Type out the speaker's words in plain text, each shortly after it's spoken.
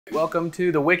Welcome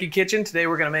to the Wiki Kitchen. Today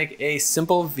we're gonna make a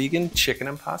simple vegan chicken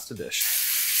and pasta dish.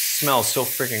 Smells so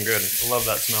freaking good. I love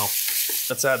that smell.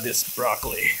 Let's add this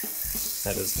broccoli.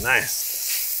 That is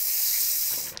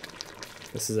nice.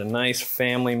 This is a nice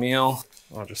family meal.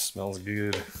 Oh, it just smells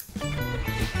good.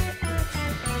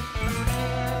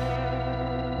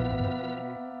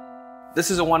 This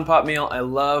is a one-pot meal. I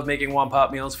love making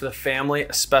one-pot meals for the family,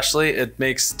 especially. It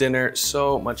makes dinner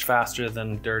so much faster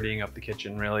than dirtying up the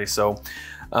kitchen, really. So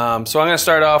I'm gonna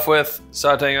start off with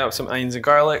sauteing up some onions and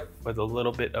garlic with a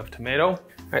little bit of tomato. All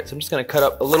right, so I'm just gonna cut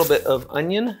up a little bit of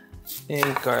onion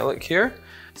and garlic here.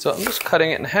 So I'm just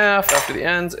cutting it in half after the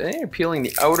ends, and you're peeling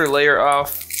the outer layer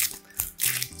off.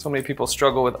 So many people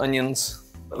struggle with onions.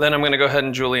 Then I'm gonna go ahead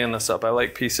and julienne this up. I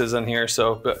like pieces in here,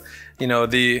 but you know,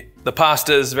 the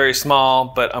pasta is very small,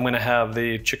 but I'm gonna have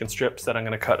the chicken strips that I'm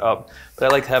gonna cut up. But I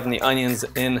like having the onions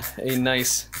in a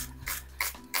nice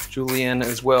julienne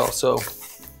as well. So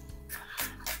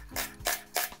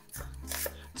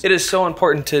it is so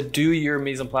important to do your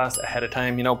mise en place ahead of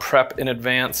time, you know, prep in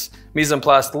advance. Mise en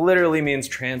place literally means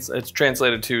it's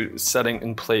translated to setting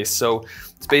in place. So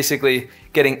it's basically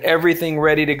getting everything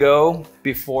ready to go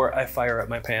before I fire up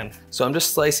my pan. So I'm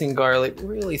just slicing garlic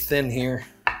really thin here.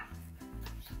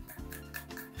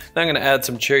 Now I'm gonna add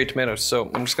some cherry tomatoes. So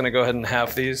I'm just gonna go ahead and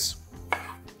half these.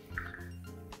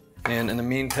 And in the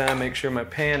meantime, make sure my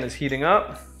pan is heating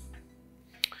up.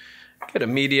 Get a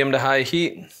medium to high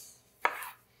heat.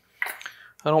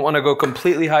 I don't want to go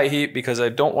completely high heat because I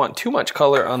don't want too much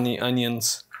color on the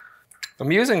onions.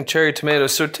 I'm using cherry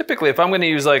tomatoes. So typically if I'm going to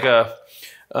use like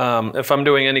if I'm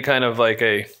doing any kind of like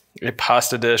a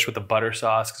pasta dish with a butter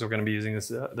sauce, because we're going to be using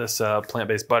this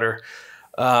plant-based butter,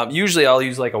 usually I'll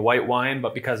use like a white wine,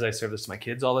 but because I serve this to my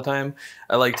kids all the time,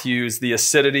 I like to use the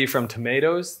acidity from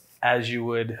tomatoes as you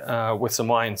would with some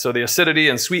wine. So the acidity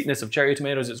and sweetness of cherry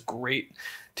tomatoes is great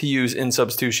to use in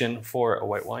substitution for a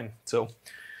white wine. So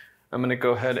I'm gonna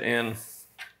go ahead and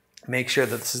make sure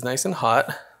that this is nice and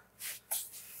hot.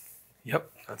 Yep,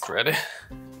 that's ready.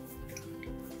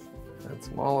 Add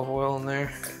some olive oil in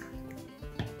there.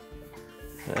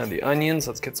 Add the onions.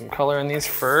 Let's get some color in these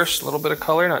first. A little bit of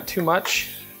color, not too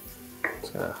much.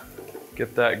 Just gonna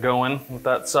get that going with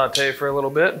that saute for a little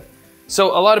bit.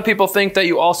 So a lot of people think that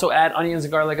you also add onions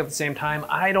and garlic at the same time.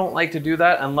 I don't like to do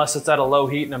that unless it's at a low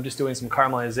heat and I'm just doing some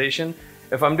caramelization.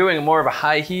 If I'm doing more of a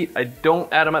high heat, I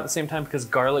don't add them at the same time because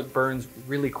garlic burns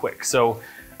really quick. So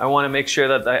I want to make sure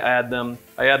that I add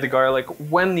the garlic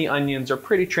when the onions are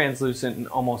pretty translucent and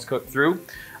almost cooked through.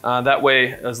 That way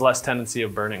there's less tendency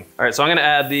of burning. All right, so I'm gonna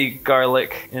add the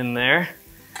garlic in there.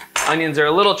 Onions are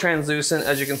a little translucent,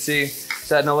 as you can see.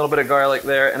 Just adding a little bit of garlic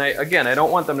there. And again, I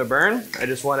don't want them to burn. I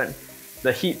just want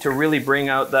the heat to really bring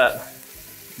out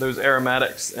those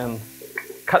aromatics and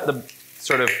cut the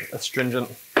sort of astringent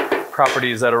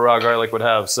properties that a raw garlic would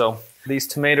have. So these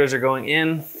tomatoes are going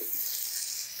in,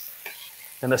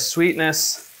 and the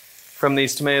sweetness from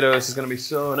these tomatoes is going to be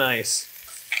so nice.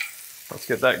 Let's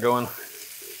get that going.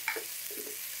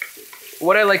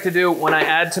 What I like to do when I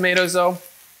add tomatoes though,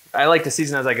 I like to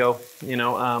season as I go, you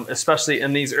know, especially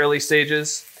in these early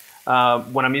stages.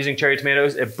 When I'm using cherry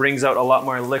tomatoes, it brings out a lot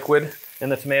more liquid in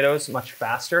the tomatoes much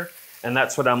faster. And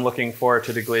that's what I'm looking for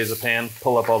to deglaze a pan,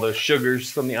 pull up all those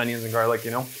sugars from the onions and garlic,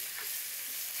 you know.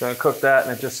 So I cook that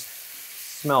and it just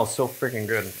smells so freaking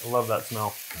good. I love that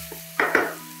smell.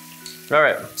 All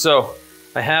right, so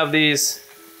I have this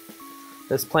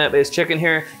plant-based chicken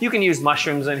here. You can use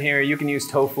mushrooms in here. You can use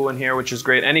tofu in here, which is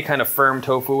great. Any kind of firm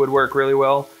tofu would work really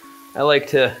well. I like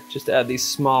to just add these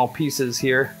small pieces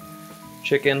here.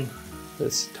 Chicken,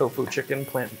 this tofu chicken,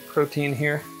 plant protein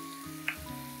here.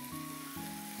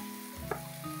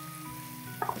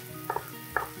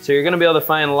 So you're gonna be able to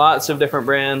find lots of different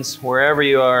brands wherever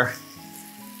you are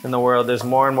in the world. There's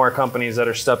more and more companies that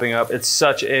are stepping up. It's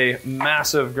such a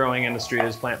massive growing industry,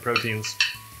 is plant proteins.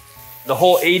 The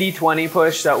whole 80-20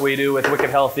 push that we do with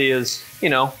Wicked Healthy is, you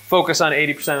know, focus on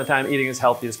 80% of the time eating as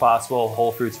healthy as possible,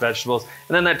 whole fruits, vegetables.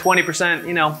 And then that 20%,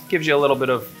 you know, gives you a little bit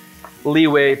of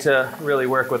leeway to really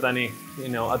work with any, you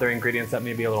know, other ingredients that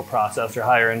may be a little processed or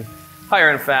higher in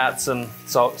fats and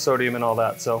salt, sodium and all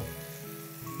that. So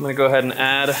I'm gonna go ahead and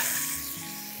add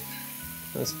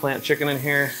this plant chicken in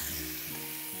here.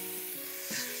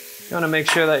 You wanna make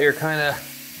sure that you're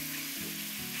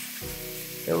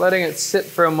letting it sit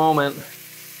for a moment,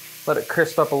 let it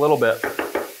crisp up a little bit. All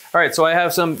right, so I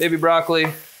have some baby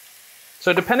broccoli.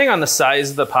 So depending on the size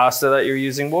of the pasta that you're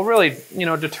using will really, you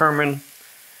know, determine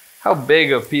how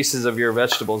big of pieces of your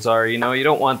vegetables are. You know, you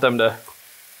don't want them to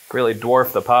really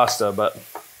dwarf the pasta, but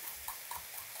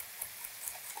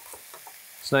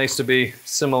it's nice to be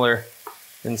similar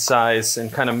in size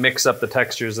and kind of mix up the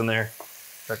textures in there.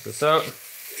 Check this out.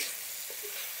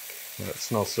 Oh, that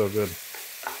smells so good.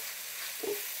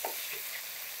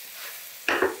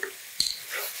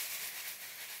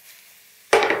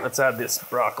 Let's add this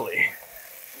broccoli.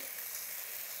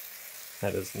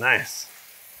 That is nice.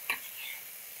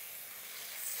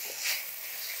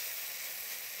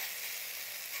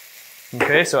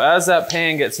 Okay, so as that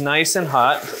pan gets nice and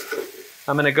hot,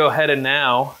 I'm gonna go ahead and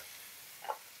now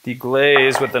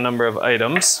deglaze with the number of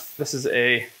items. This is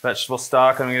a vegetable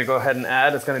stock I'm gonna go ahead and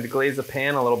add. It's gonna deglaze the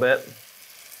pan a little bit.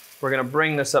 We're gonna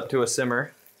bring this up to a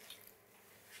simmer.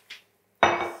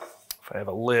 If I have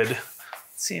a lid, let's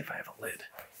see if I have a lid.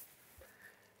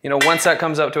 You know, once that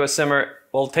comes up to a simmer,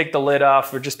 we'll take the lid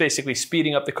off. We're just basically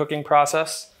speeding up the cooking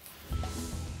process.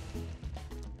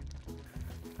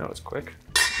 That was quick.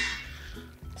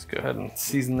 Let's go ahead and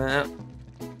season that.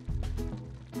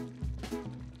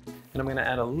 And I'm gonna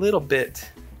add a little bit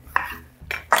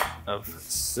of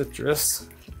citrus,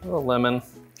 a little lemon.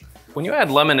 When you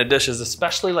add lemon to dishes,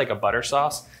 especially like a butter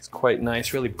sauce, it's quite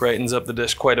nice, really brightens up the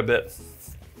dish quite a bit.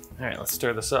 All right, let's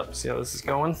stir this up, see how this is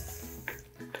going.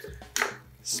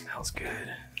 Smells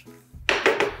good.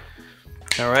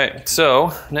 All right,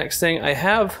 so next thing, I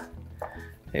have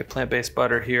a plant-based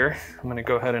butter here. I'm gonna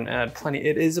go ahead and add plenty.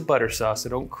 It is a butter sauce, so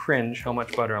don't cringe how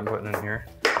much butter I'm putting in here.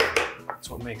 That's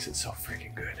what makes it so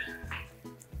freaking good.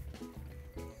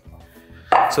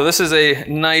 So this is a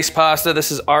nice pasta.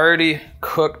 This is already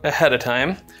cooked ahead of time.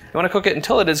 You wanna cook it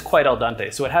until it is quite al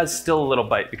dente, so it has still a little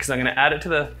bite, because I'm gonna add it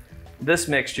to this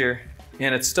mixture,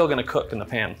 and it's still gonna cook in the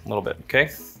pan a little bit, okay?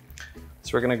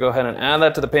 So we're gonna go ahead and add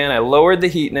that to the pan. I lowered the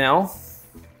heat now.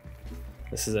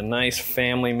 This is a nice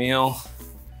family meal.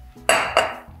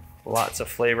 Lots of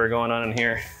flavor going on in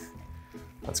here.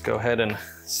 Let's go ahead and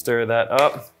stir that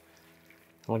up.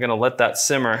 We're gonna let that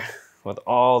simmer with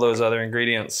all those other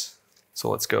ingredients. So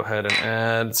let's go ahead and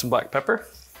add some black pepper.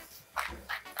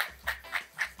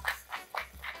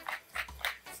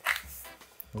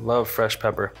 I love fresh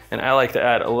pepper. And I like to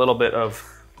add a little bit of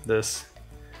this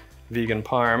vegan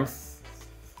parm,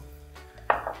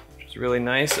 which is really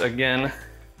nice. Again,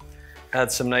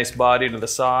 add some nice body to the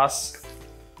sauce.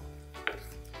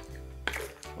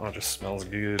 Oh, it just smells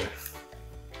good.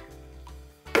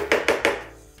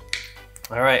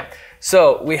 All right,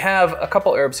 so we have a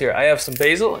couple herbs here. I have some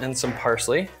basil and some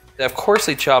parsley. I've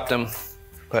coarsely chopped them,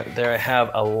 but there I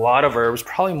have a lot of herbs,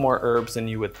 probably more herbs than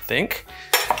you would think.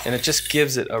 And it just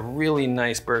gives it a really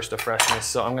nice burst of freshness.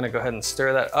 So I'm gonna go ahead and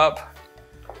stir that up.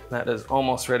 That is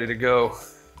almost ready to go.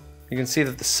 You can see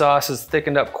that the sauce is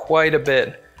thickened up quite a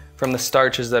bit from the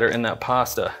starches that are in that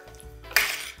pasta.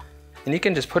 And you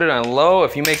can just put it on low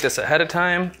if you make this ahead of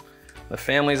time. The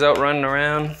family's out running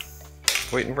around,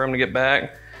 waiting for them to get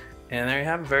back. And there you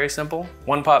have it, very simple.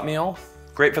 One pot meal,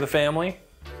 great for the family.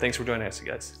 Thanks for joining us, you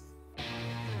guys.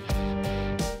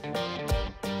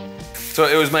 So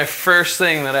it was my first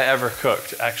thing that I ever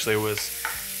cooked, actually, was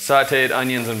sauteed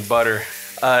onions and butter.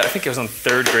 I think it was in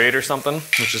 3rd grade or something,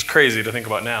 which is crazy to think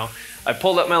about now. I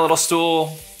pulled up my little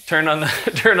stool, turned on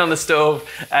the stove,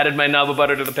 added my knob of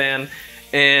butter to the pan,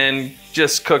 and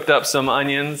just cooked up some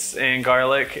onions and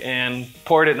garlic and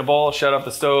poured it in a bowl, shut off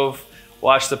the stove,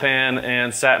 washed the pan,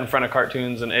 and sat in front of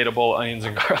cartoons and ate a bowl of onions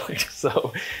and garlic.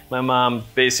 So my mom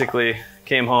basically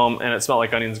came home and it smelled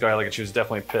like onions and garlic, and she was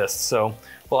definitely pissed. So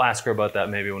we'll ask her about that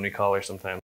maybe when we call her sometime.